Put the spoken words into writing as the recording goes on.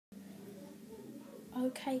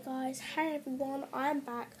Okay guys, hey everyone, I'm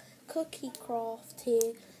back, Cookie Craft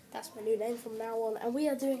here, that's my new name from now on, and we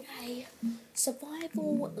are doing a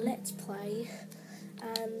survival let's play,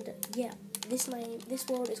 and yeah, this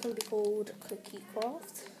world is going to be called Cookie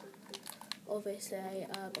Craft, obviously,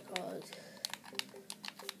 because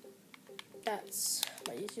that's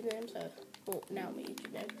my YouTube name, now my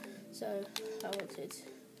YouTube name, so I wanted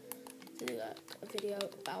to do a video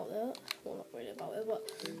about it, well not really about it, but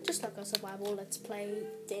just like a survival let's play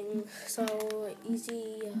thing, so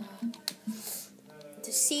easy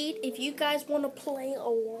to see. If you guys want to play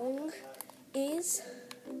along is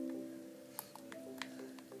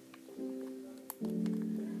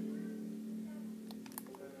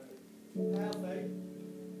Alfie,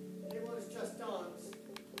 anyone who's just danced,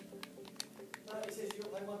 no, it says you'll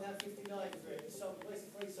play £1.59 for it. The song, at least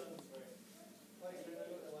 3 songs for it. Wait a minute,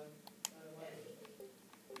 look at the one.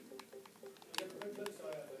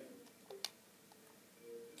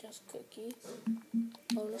 just cookies,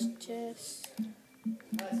 bonus chest,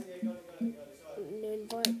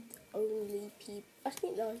 invite only people. I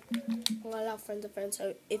think no, I allow friends of friends.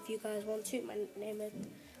 So if you guys want to,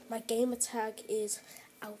 my gamer tag is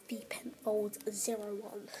Alfie Penfold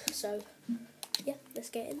 01. So yeah, let's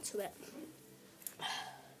get into it.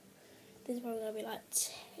 This is probably gonna be like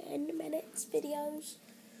 10 minutes videos.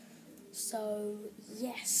 So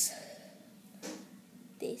yes,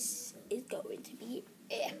 this is going to be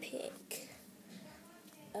epic.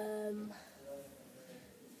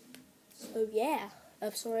 So yeah,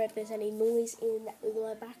 I'm sorry if there's any noise in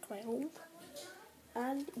my background.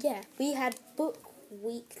 And yeah, we had book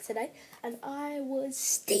week today, and I was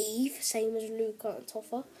Steve, same as Luca and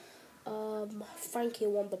Toffer. Frankie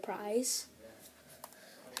won the prize,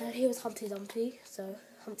 and he was Humpty Dumpty. So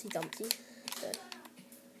Humpty Dumpty. So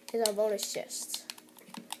here's our bonus chest.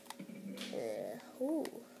 Yeah. Ooh.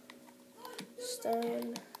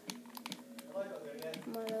 Stone.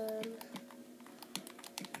 Melon.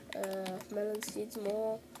 Melon seeds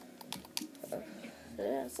more.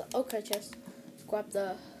 Yeah, so, okay, chest. Let's grab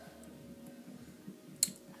the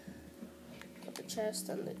chest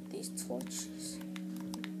and these torches.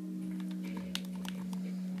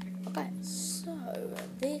 Okay, so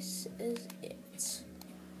this is it.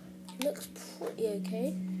 Looks pretty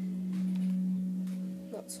okay.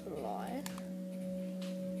 Not to lie.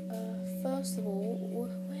 First of all,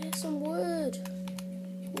 where's some wood?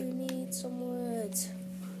 We need some wood.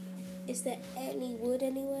 Is there any wood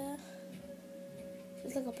anywhere?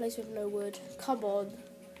 It's like a place with no wood. Come on.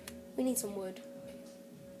 We need some wood.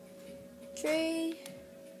 Tree.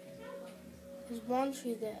 There's one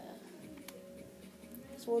tree there.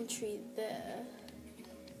 There's one tree there.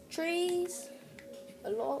 Trees. A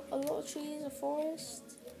lot of trees. A forest.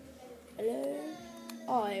 Hello.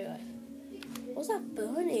 Oh, anyway. What's that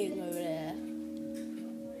burning over there?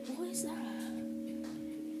 What is that?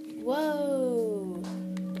 Whoa.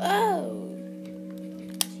 Oh.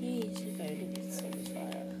 Jeez, if I only could set this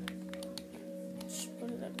fire. Just put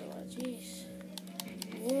it everywhere. Jeez.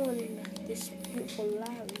 Ruin this beautiful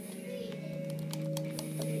land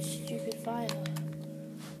of this stupid fire.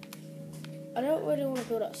 I don't really want to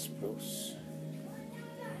build a spruce.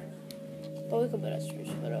 But we can build a spruce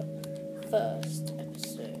for the first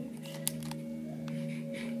episode.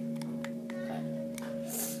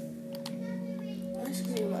 Let's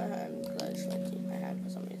do my hand, because I just like to use my hand for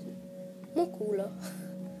some reason. More cooler.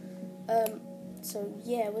 So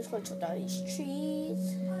yeah, we're just going to chop down these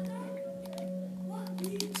trees.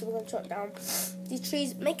 So we're going to chop down these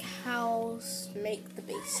trees, make a house, make the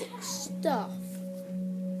basic stuff.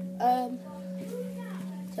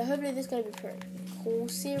 So hopefully this is going to be a pretty cool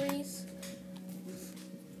series.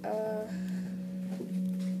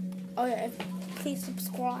 Oh yeah, please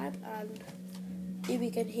subscribe, and if we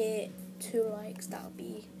can hit 2 likes, that would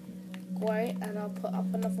be great, and I'll put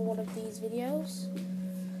up another one of these videos.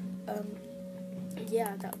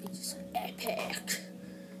 Yeah, that would be just epic.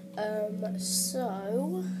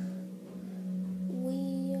 So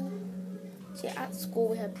at school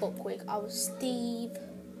we had book week. I was Steve,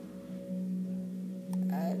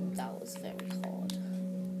 and that was very hard.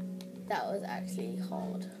 That was actually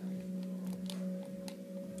hard.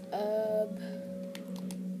 I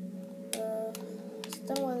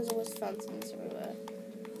don't know why there's always fountains everywhere.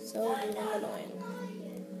 So annoying.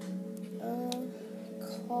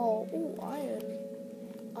 Coal. Ooh, iron.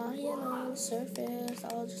 Iron on the surface.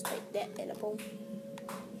 I'll just take that in a boom.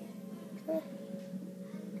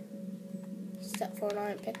 Set for an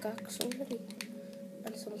iron pickaxe already.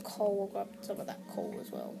 And some coal. We'll grab some of that coal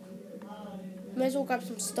as well. May as well grab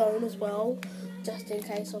some stone as well, just in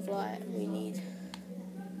case of like we need.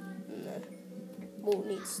 we'll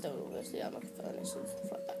need stone, obviously, and like a furnace and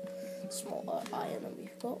stuff like that. Small iron that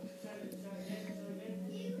we've got.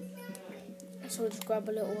 So we'll just grab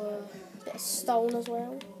a little bit of stone as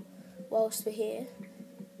well, whilst we're here.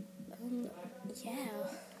 Yeah.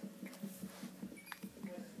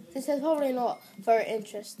 This is probably not very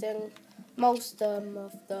interesting. Most of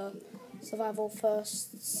the Survival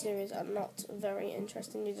First series are not very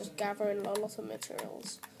interesting. You're just gathering a lot of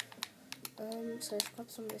materials. So let's grab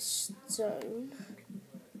some of this stone.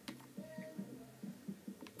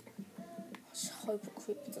 I just hope a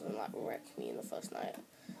creeper doesn't like wreck me in the first night.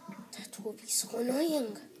 That will be so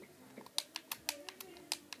annoying.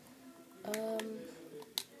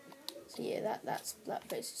 So yeah, that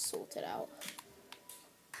place is sorted out.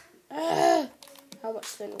 How much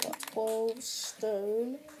stone we got? 12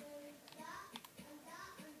 stone.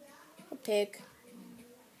 A pig.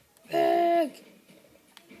 Pig!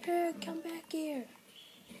 Pig, come back here.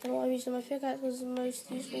 I don't know why I'm using my pickaxe was the most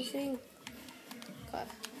useful thing. Okay.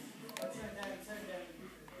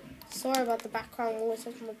 Sorry about the background noise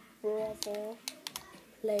of my brother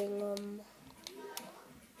playing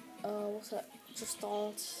what's that? Just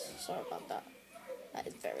Dance. Sorry about that. That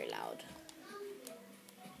is very loud.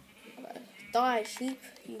 Okay. Die, sheep.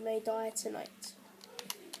 You may die tonight.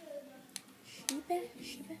 Sheep. Okay.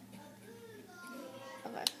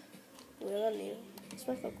 We're gonna need. Let's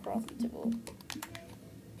make a crafting table.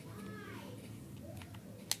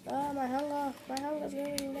 Ah, my hunger's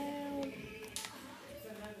going down.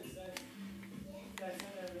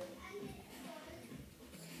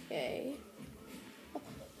 Okay. Oh,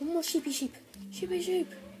 one more sheep.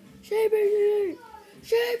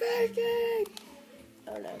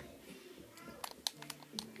 Oh no.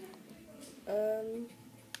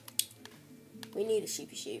 We need a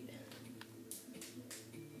sheep.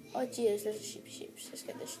 Oh geez, there's a sheep. Let's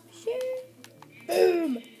get the sheep.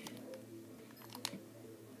 Boom!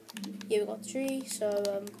 Yeah, we got 3, so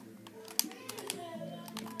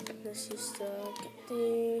let's just get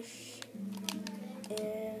this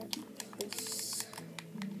and place.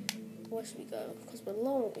 Where should we go? Because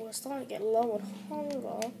we're starting to get low on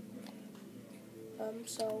hunger.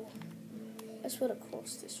 So let's put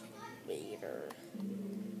across this river.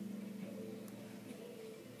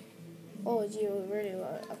 Oh, gee, we really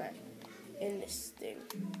want it. Okay, in this thing.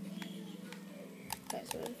 Okay,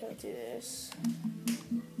 so we're gonna do this.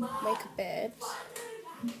 Make a bed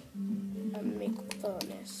and make a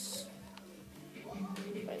furnace.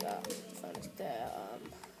 Like that. Furnace there.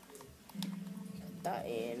 Put that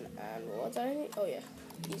in, and what do I need? Oh yeah,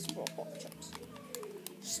 these raw pork chops.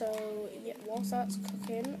 So yeah, whilst that's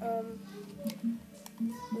cooking,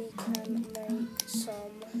 we can make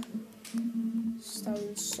some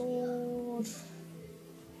stone sword.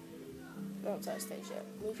 Not that stage yet.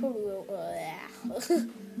 We probably will.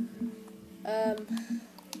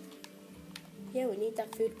 Yeah, we need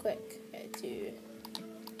that food quick to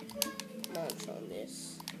launch on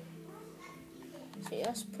this. So yeah,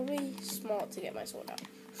 that's probably smart to get my sword out.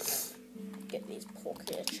 Get these pork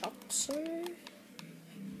chops.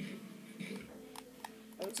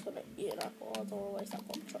 I'm just gonna eat it up. Oh, I don't want to waste that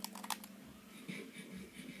pork chop.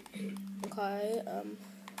 Okay,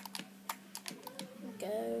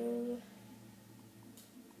 go.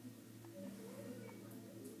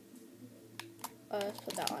 Let's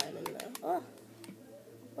put that iron in there. Oh,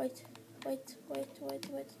 wait. There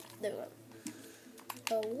we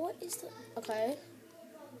go. What is the? Okay.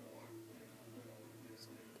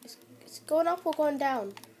 It's going up or going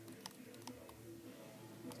down?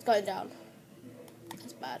 It's going down.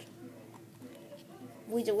 That's bad.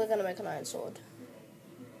 We're gonna make an iron sword.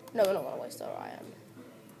 No, we're not gonna waste our iron.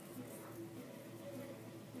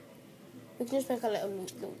 We can just make a little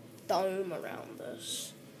dome around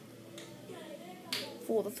us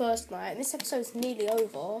for the first night. And this episode's nearly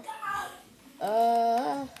over.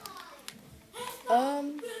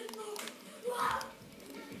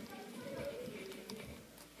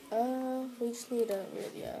 We just need to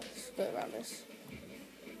just go around this.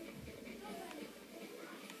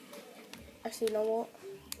 Actually, you know what?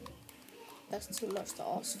 That's too much to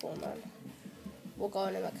ask for, man. We're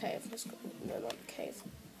going in the cave. Let's go. No, not the cave.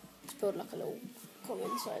 Let's build like a little go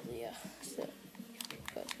inside the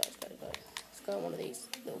Go. Let's go on one of these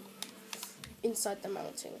little inside the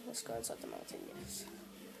mountain. Let's go inside the mountain. Yes.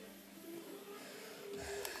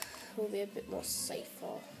 Will be a bit more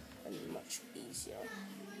safer and much easier.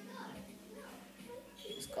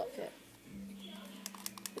 Let's go up here.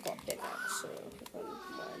 We got a pickaxe, so we're going to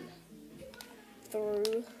mine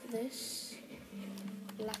through this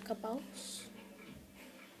like a boss.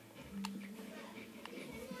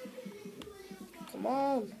 Come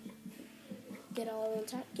on. Get on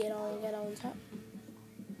top.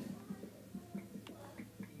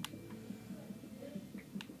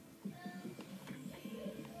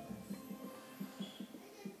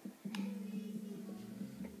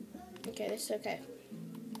 Okay, this is okay.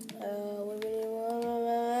 What do we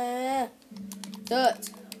do? Dirt.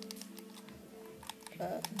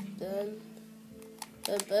 Done.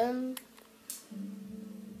 Boom.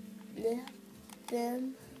 Yeah.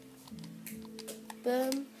 Boom.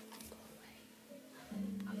 Boom.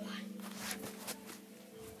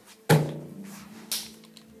 I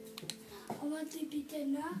want to be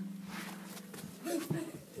dinner.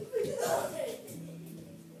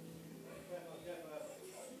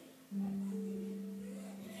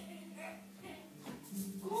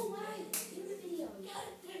 Go away. In the video.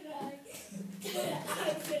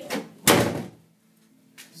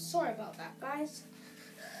 Sorry about that, guys.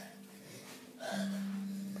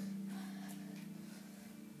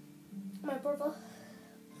 My brother.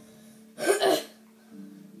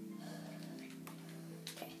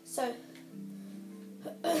 Okay, so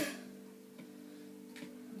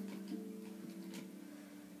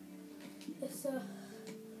it's a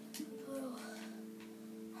little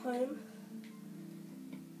home,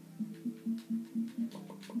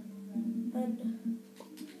 and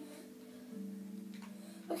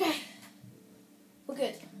okay, we're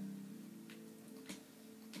good.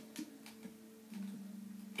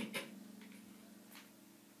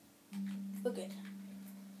 We're good.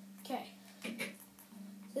 Okay.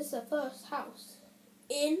 This is the first house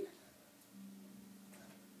in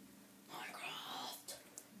Minecraft.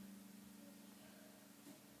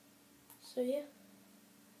 So yeah.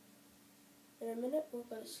 In a minute we'll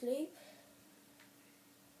go to sleep.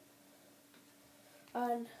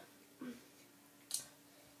 And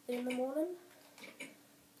in the morning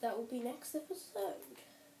that will be next episode.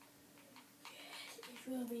 Yes, it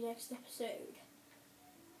will be next episode.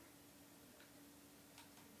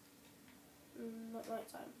 Not night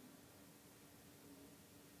time.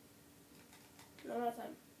 Not night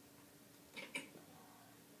time.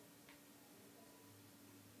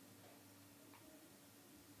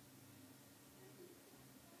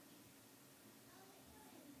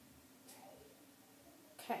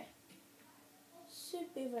 Okay.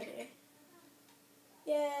 Should be ready.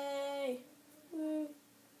 Yay! Woo.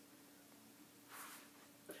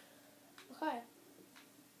 Okay.